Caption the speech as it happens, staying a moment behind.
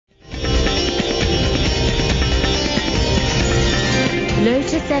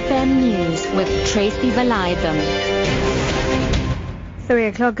FM News with Tracy Valaydham. 3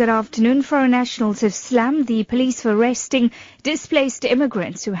 o'clock, good afternoon. Foreign nationals have slammed the police for arresting displaced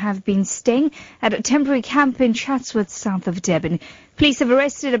immigrants who have been staying at a temporary camp in Chatsworth, south of Durban. Police have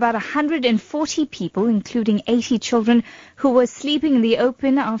arrested about 140 people, including 80 children, who were sleeping in the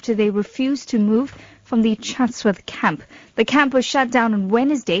open after they refused to move from the Chatsworth camp. The camp was shut down on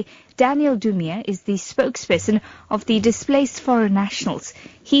Wednesday. Daniel Dumia is the spokesperson of the displaced foreign nationals.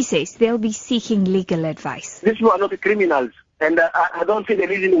 He says they'll be seeking legal advice. These were not criminals, and I don't see the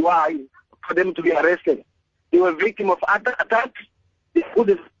reason why for them to be arrested. They were victims of attacks, the food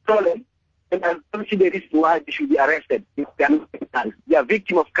is stolen, and I don't see the reason why they should be arrested. If they are not criminals. They are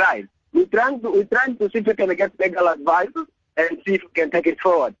victims of crime. We're trying to see if we can get legal advice and see if we can take it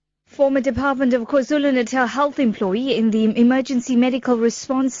forward. Former Department of KwaZulu-Natal health employee in the Emergency Medical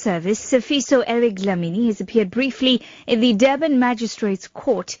Response Service, Sifiso Eric Dlamini, has appeared briefly in the Durban Magistrates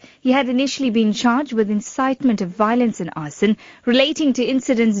Court. He had initially been charged with incitement of violence and arson relating to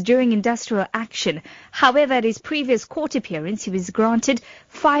incidents during industrial action. However, at his previous court appearance, he was granted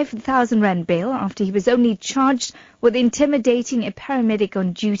 5,000 rand bail after he was only charged with intimidating a paramedic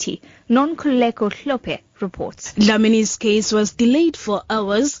on duty. Nonkululeko Hlope reports. Dlamini's case was delayed for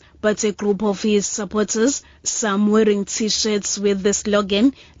hours, but a group of his supporters, some wearing T-shirts with the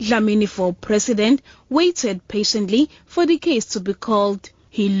slogan "Dlamini for President," waited patiently for the case to be called.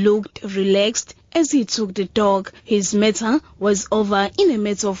 He looked relaxed as he took the dog. His matter was over in a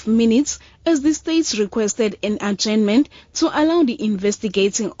matter of minutes as the state requested an adjournment to allow the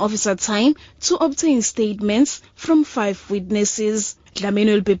investigating officer time to obtain statements from 5 witnesses.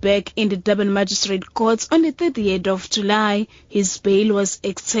 Dlamini will be back in the Durban Magistrate Court on the 30th of July. His bail was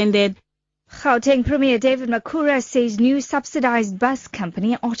extended. Gauteng Premier David Makhura says new subsidized bus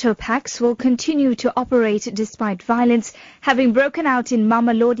company Autopax will continue to operate despite violence having broken out in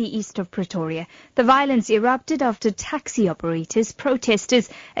Mamelodi east of Pretoria. The violence erupted after taxi operators protested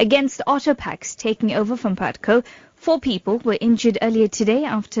against Autopax taking over from Patco. 4 people were injured earlier today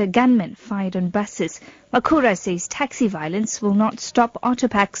after gunmen fired on buses. Makhura says taxi violence will not stop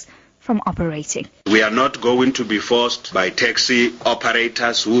Autopax from operating. We are not going to be forced by taxi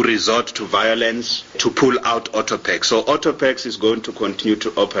operators who resort to violence to pull out Autopax. So Autopax is going to continue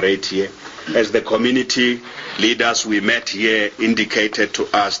to operate here. As the community leaders we met here indicated to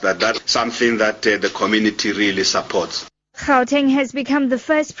us that that's something that the community really supports. Gauteng has become the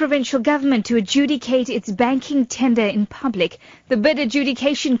first provincial government to adjudicate its banking tender in public. The bid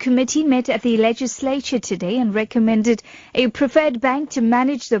adjudication committee met at the legislature today and recommended a preferred bank to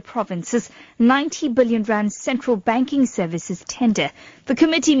manage the province's 90 billion rand central banking services tender. The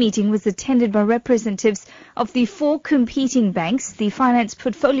committee meeting was attended by representatives of the 4 competing banks, the Finance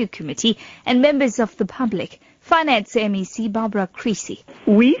Portfolio Committee, and members of the public. Finance MEC Barbara Creasy.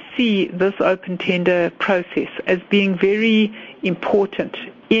 We see this open tender process as being very important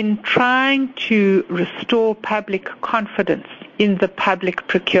in trying to restore public confidence in the public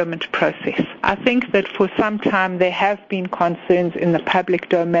procurement process. I think that for some time there have been concerns in the public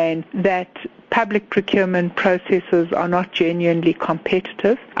domain that public procurement processes are not genuinely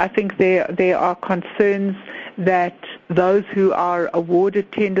competitive. I think there are concerns that those who are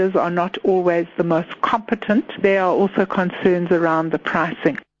awarded tenders are not always the most competent. There are also concerns around the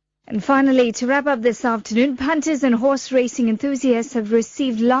pricing. And finally, to wrap up this afternoon, punters and horse racing enthusiasts have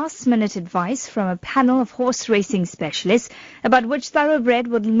received last-minute advice from a panel of horse racing specialists about which thoroughbred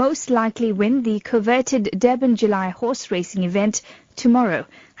would most likely win the coveted Durban July horse racing event tomorrow.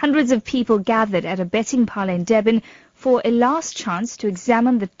 Hundreds of people gathered at a betting parlour in Durban for a last chance to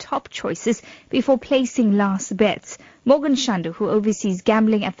examine the top choices before placing last bets. Morgan Shandu, who oversees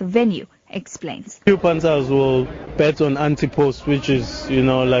gambling at the venue, explains. Few punters will bet on anti-post, which is,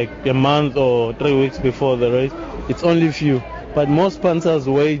 like a month or 3 weeks before the race. It's only few. But most punters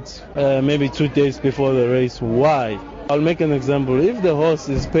wait maybe 2 days before the race. Why? I'll make an example. If the horse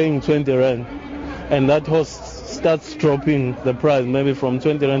is paying 20 rand and that horse starts dropping the price, maybe from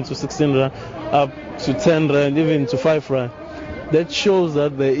 20 rand to 16 rand, up to 10 rand, even to 5 rand, that shows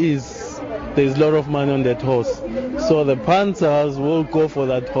that there's a lot of money on that horse. So the punters will go for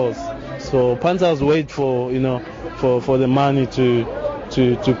that horse. So punters wait for the money to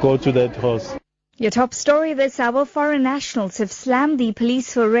go to that horse. Your top story this hour: foreign nationals have slammed the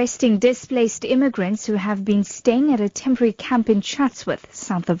police for arresting displaced immigrants who have been staying at a temporary camp in Chatsworth,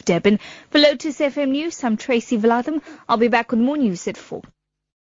 south of Durban. For Lotus FM News, I'm Tracy Valaydham. I'll be back with more news at 4.